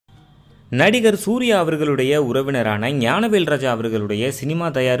நடிகர் சூர்யா அவர்களுடைய உறவினரான ஞானவேல் ராஜா அவர்களுடைய சினிமா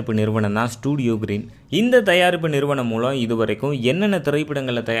தயாரிப்பு நிறுவனம் தான் ஸ்டூடியோ கிரீன். இந்த தயாரிப்பு நிறுவனம் மூலம் இதுவரைக்கும் என்னென்ன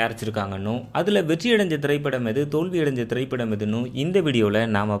திரைப்படங்களை தயாரிச்சிருக்காங்கன்னு, அதில் வெற்றியடைஞ்ச திரைப்படம் எது, தோல்வியடைஞ்ச திரைப்படம் எதுன்னு இந்த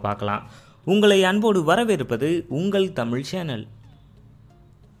வீடியோவில் நாம் பார்க்கலாம். உங்களை அன்போடு வரவேற்பது உங்கள் தமிழ் சேனல்.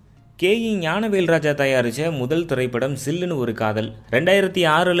 ஞானவேல் ராஜா தயாரித்த முதல் திரைப்படம் சில்லுன்னு ஒரு காதல்.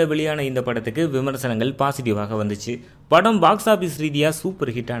 2006 வெளியான இந்த படத்துக்கு விமர்சனங்கள் பாசிட்டிவாக வந்துச்சு. படம் பாக்ஸ் ஆஃபீஸ் ரீதியாக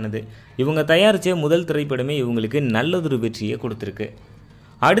சூப்பர் ஹிட் ஆனது. இவங்க தயாரித்த முதல் திரைப்படமே இவங்களுக்கு நல்லதொரு வெற்றியை கொடுத்துருக்கு.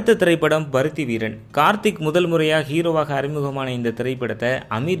 அடுத்த திரைப்படம் பருத்தி வீரன். கார்த்திக் முதல் முறையாக ஹீரோவாக அறிமுகமான இந்த திரைப்படத்தை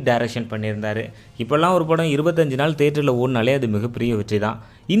அமீர் டைரக்ஷன் பண்ணியிருந்தார். இப்போல்லாம் ஒரு படம் 25 நாள் தேட்டரில் ஓடினாலே அது மிகப்பெரிய வெற்றி தான்.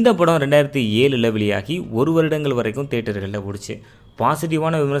 இந்த படம் 2007 வெளியாகி 1 வருடங்கள் வரைக்கும் தேட்டர்களில் ஓடிச்சு.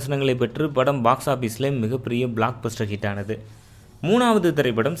 பாசிட்டிவான விமர்சனங்களை பெற்று படம் பாக்ஸ் ஆஃபீஸில் மிகப்பெரிய பிளாக் பஸ்டர் ஹிட் ஆனது. மூணாவது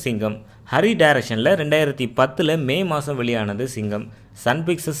திரைப்படம் சிங்கம். ஹரி டைரக்ஷனில் 2010 மே மாதம் வெளியானது சிங்கம். சன்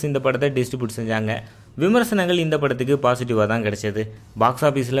பிக்சர்ஸ் இந்த படத்தை டிஸ்ட்ரிபியூட் செஞ்சாங்க. விமர்சனங்கள் இந்த படத்துக்கு பாசிட்டிவாக தான் கிடைச்சது. பாக்ஸ்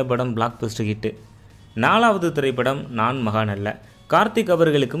ஆஃபீஸில் படம் பிளாக் பஸ்டர் ஹிட்டு. நாலாவது திரைப்படம் நான் மகான் அல்ல. கார்த்திக்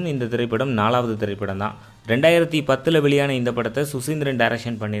அவர்களுக்கும் இந்த திரைப்படம் 4வது திரைப்படம் தான். 2010 வெளியான இந்த படத்தை சுசீந்திரன்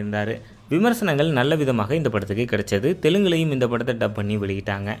டைரக்ஷன் பண்ணியிருந்தார். விமர்சனங்கள் நல்ல விதமாக இந்த படத்துக்கு கிடைச்சது. தெலுங்குலையும் இந்த படத்தை டப் பண்ணி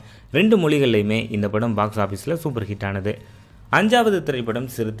வெளியிட்டாங்க. 2 மொழிகள்லையுமே இந்த படம் பாக்ஸ் ஆஃபீஸில் சூப்பர் ஹிட் ஆனது. 5வது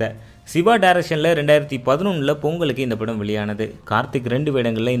திரைப்படம் சிறுத்தை. சிவா டைரக்ஷனில் 2011 பொங்கலுக்கு இந்த படம் வெளியானது. கார்த்திக் 2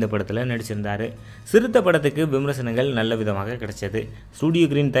 வேடங்களில் இந்த படத்தில் நடிச்சிருந்தார். சிறுத்தை படத்துக்கு விமர்சனங்கள் நல்ல விதமாக கிடைச்சது. ஸ்டூடியோ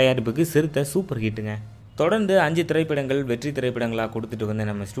கிரீன் தயாரிப்புக்கு சிறுத்தை சூப்பர் ஹிட்டுங்க. தொடர்ந்து 5 திரைப்படங்கள் வெற்றி திரைப்படங்களாக கொடுத்துட்டு வந்த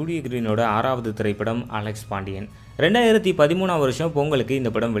நம்ம ஸ்டூடியோ கிரீனோட 6வது திரைப்படம் அலெக்ஸ் பாண்டியன். 2013 பொங்கலுக்கு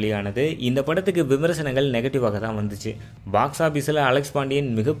இந்த படம் வெளியானது. இந்த படத்துக்கு விமர்சனங்கள் நெகட்டிவாக தான் வந்துச்சு. பாக்ஸ் ஆஃபீஸில் அலெக்ஸ்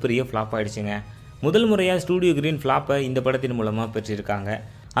பாண்டியன் மிகப்பெரிய ஃப்ளாப் ஆயிடுச்சுங்க. முதல் முறையாக ஸ்டூடியோ கிரீன் ஃப்ளாப்பை இந்த படத்தின் மூலமாக பெற்றிருக்காங்க.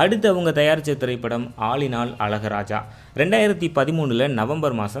 அடுத்து அவங்க தயாரித்த திரைப்படம் ஆளினால் அழகராஜா. 2013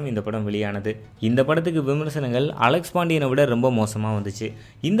 நவம்பர் மாதம் இந்த படம் வெளியானது. இந்த படத்துக்கு விமர்சனங்கள் அலெக்ஸ் பாண்டியனை விட ரொம்ப மோசமாக வந்துச்சு.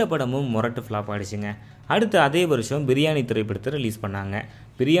 இந்த படமும் மொரட்டு ஃப்ளாப் ஆகிடுச்சுங்க. அடுத்து அதே வருஷம் பிரியாணி திரைப்படத்தை ரிலீஸ் பண்ணாங்க.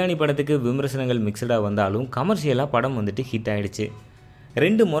 பிரியாணி படத்துக்கு விமர்சனங்கள் மிக்சடாக வந்தாலும் கமர்ஷியலாக படம் வந்துட்டு ஹிட் ஆகிடுச்சு.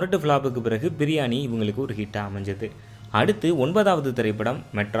 2 மொரட்டு ஃப்ளாப்புக்கு பிறகு பிரியாணி இவங்களுக்கு ஒரு ஹிட்டாக அமைஞ்சது. அடுத்து 9வது திரைப்படம்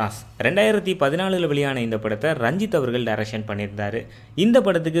மெட்ராஸ். 2014 வெளியான இந்த படத்தை ரஞ்சித் அவர்கள் டைரக்ஷன் பண்ணியிருந்தார். இந்த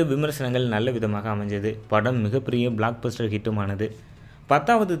படத்துக்கு விமர்சனங்கள் நல்ல விதமாக அமைஞ்சது. படம் மிகப்பெரிய பிளாக் பஸ்டர் ஹிட்டுமானது.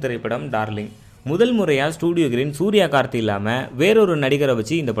 10வது திரைப்படம் டார்லிங். முதல் முறையாக ஸ்டூடியோ கிரீன் சூர்யா கார்த்தி இல்லாமல் வேறொரு நடிகரை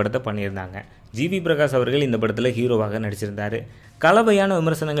வச்சு இந்த படத்தை பண்ணியிருந்தாங்க. ஜிவி பிரகாஷ் அவர்கள் இந்த படத்தில் ஹீரோவாக நடிச்சிருந்தார். கலவையான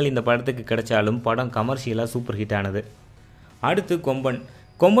விமர்சனங்கள் இந்த படத்துக்கு கிடைச்சாலும் படம் கமர்ஷியலாக சூப்பர் ஹிட் ஆனது. அடுத்து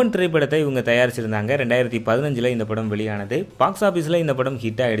கொம்பன் திரைப்படத்தை இவங்க தயாரிச்சிருந்தாங்க. 2015 இந்த படம் வெளியானது. பாக்ஸ் ஆஃபீஸில் இந்த படம்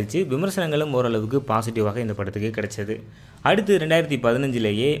ஹிட் ஆகிடுச்சு. விமர்சனங்களும் ஓரளவுக்கு பாசிட்டிவாக இந்த படத்துக்கு கிடைச்சது. அடுத்து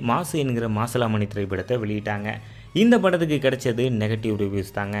 2015 மாசு என்கிற மாசலாமணி திரைப்படத்தை வெளியிட்டாங்க. இந்த படத்துக்கு கிடைச்சது நெகட்டிவ்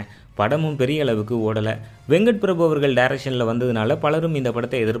ரிவ்யூஸ் தாங்க. படமும் பெரிய அளவுக்கு ஓடலை. வெங்கட் பிரபு அவர்கள் டைரக்ஷனில் வந்ததுனால பலரும் இந்த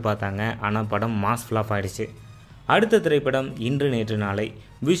படத்தை எதிர்பார்த்தாங்க. ஆனால் படம் மாஸ் ஃப்ளாப் ஆகிடுச்சு. அடுத்த திரைப்படம் இன்று நேற்று நாளை.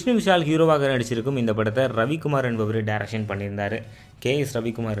 விஷ்ணு விஷால் ஹீரோவாக நடிச்சிருக்கும் இந்த படத்தை ரவிக்குமார் என்பவர் டைரக்ஷன் பண்ணியிருந்தார். KS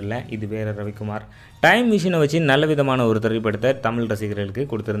ரவிக்குமார் இல்லை, இது வேறு ரவிக்குமார். டைம் மிஷினை வச்சு நல்ல விதமான ஒரு திரைப்படத்தை தமிழ் ரசிகர்களுக்கு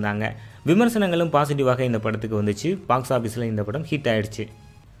கொடுத்துருந்தாங்க. விமர்சனங்களும் பாசிட்டிவாக இந்த படத்துக்கு வந்துச்சு. பாக்ஸ் ஆஃபீஸில் இந்த படம் ஹிட் ஆகிடுச்சு.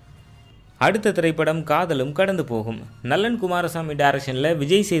 அடுத்த திரைப்படம் காதலும் கடந்து போகும். நல்லன் குமாரசாமி டைரக்ஷனில்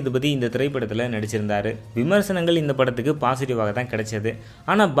விஜய் சேதுபதி இந்த திரைப்படத்தில் நடிச்சிருந்தார். விமர்சனங்கள் இந்த படத்துக்கு பாசிட்டிவாக தான் கிடைச்சது.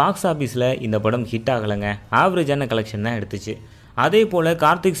 ஆனால் பாக்ஸ் ஆஃபீஸில் இந்த படம் ஹிட் ஆகலைங்க. ஆவரேஜான கலெக்ஷன் தான் எடுத்துச்சு. அதே போல்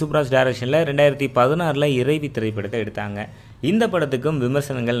கார்த்திக் சுப்ராஜ் டைரக்ஷனில் 2016 இறைவி திரைப்படத்தை எடுத்தாங்க. இந்த படத்துக்கும்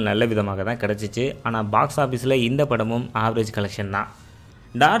விமர்சனங்கள் நல்ல விதமாக தான் கிடச்சிச்சு. ஆனால் பாக்ஸ் ஆஃபீஸில் இந்த படமும் ஆவரேஜ் கலெக்ஷன் தான்.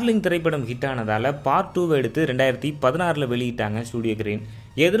 டார்லிங் திரைப்படம் ஹிட் ஆனதால் பார்ட் 2 எடுத்து 2016 வெளியிட்டாங்க ஸ்டூடியோ கிரீன்.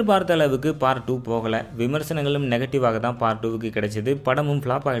 எதிர்பார்த்த அளவுக்கு பார்ட் 2 போகலை. விமர்சனங்களும் நெகட்டிவாக தான் பார்ட் 2க்கு கிடைச்சது. படமும்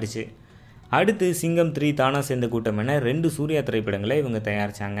ஃப்ளாப் ஆகிடுச்சு. அடுத்து சிங்கம் 3 தானா சேர்ந்த கூட்டம் என 2 சூர்யா திரைப்படங்களை இவங்க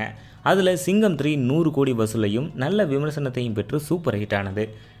தயாரித்தாங்க. அதில் சிங்கம் 3 100 கோடி வசூலையும் நல்ல விமர்சனத்தையும் பெற்று சூப்பர் ஹிட் ஆனது.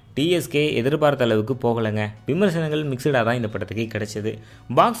 TSK எதிர்பார்த்த அளவுக்கு போகலைங்க. விமர்சனங்கள் மிக்சடாக தான் இந்த படத்துக்கு கிடைச்சது.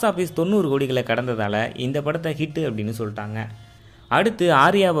 பாக்ஸ் ஆஃபீஸ் 90 கோடிகளை கடந்ததால் இந்த படத்தை ஹிட்டு அப்படின்னு சொல்லிட்டாங்க. அடுத்து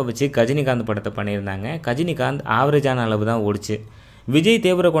ஆர்யாவை வச்சு கஜினிகாந்த் படத்தை பண்ணியிருந்தாங்க. கஜினிகாந்த் ஆவரேஜான அளவு தான் ஓடிச்சு. விஜய்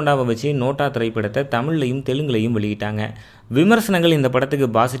தேவரகொண்டாவை வச்சு நோட்டா திரைப்படத்தை தமிழ்லையும் தெலுங்குலையும் வெளியிட்டாங்க. விமர்சனங்கள் இந்த படத்துக்கு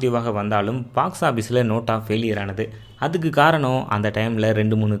பாசிட்டிவாக வந்தாலும் பாக்ஸ் ஆஃபீஸில் நோட்டா ஃபெயிலியர் ஆனது. அதுக்கு காரணம் அந்த டைமில்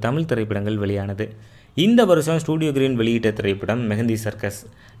 2-3 தமிழ் திரைப்படங்கள் வெளியானது. இந்த வருஷம் ஸ்டூடியோ கிரீன் வெளியிட்ட திரைப்படம் மெஹந்தி சர்க்கஸ்.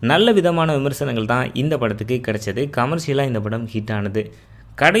 நல்ல விதமான விமர்சனங்கள் தான் இந்த படத்துக்கு கிடைச்சது. கமர்ஷியலாக இந்த படம் ஹிட் ஆனது.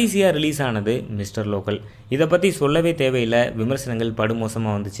 கடைசியாக ரிலீஸ் ஆனது மிஸ்டர் லோக்கல். இதை பற்றி சொல்லவே தேவையில்லை. விமர்சனங்கள்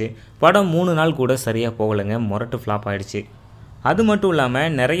படுமோசமாக வந்துச்சு. படம் 3 நாள் கூட சரியாக போகலைங்க. மொரட்டு ஃப்ளாப் ஆகிடுச்சு. அது மட்டும்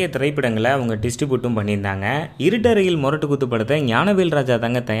இல்லாமல் நிறைய திரைப்படங்களை அவங்க டிஸ்ட்ரிபியூட்டும் பண்ணியிருந்தாங்க. இருட்டறையில் முரட்டு குத்து படத்தை ஞானவேல் ராஜா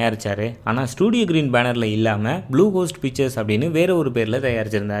தாங்க தயாரித்தார். ஆனால் ஸ்டூடியோ கிரீன் பேனரில் இல்லாமல் ப்ளூ கோஸ்ட் பிக்சர்ஸ் அப்படின்னு வேறு ஒரு பேரில்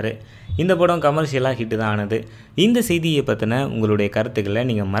தயாரிச்சிருந்தார். இந்த படம் கமர்ஷியலாக ஹிட்டு தான் ஆனது. இந்த செய்தியை பற்றின உங்களுடைய கருத்துக்களை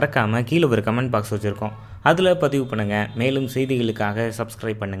நீங்கள் மறக்காமல் கீழே ஒரு கமெண்ட் பாக்ஸ் வச்சுருக்கோம், அதில் பதிவு பண்ணுங்கள். மேலும் செய்திகளுக்காக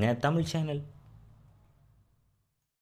சப்ஸ்கிரைப் பண்ணுங்கள் தமிழ் சேனல்.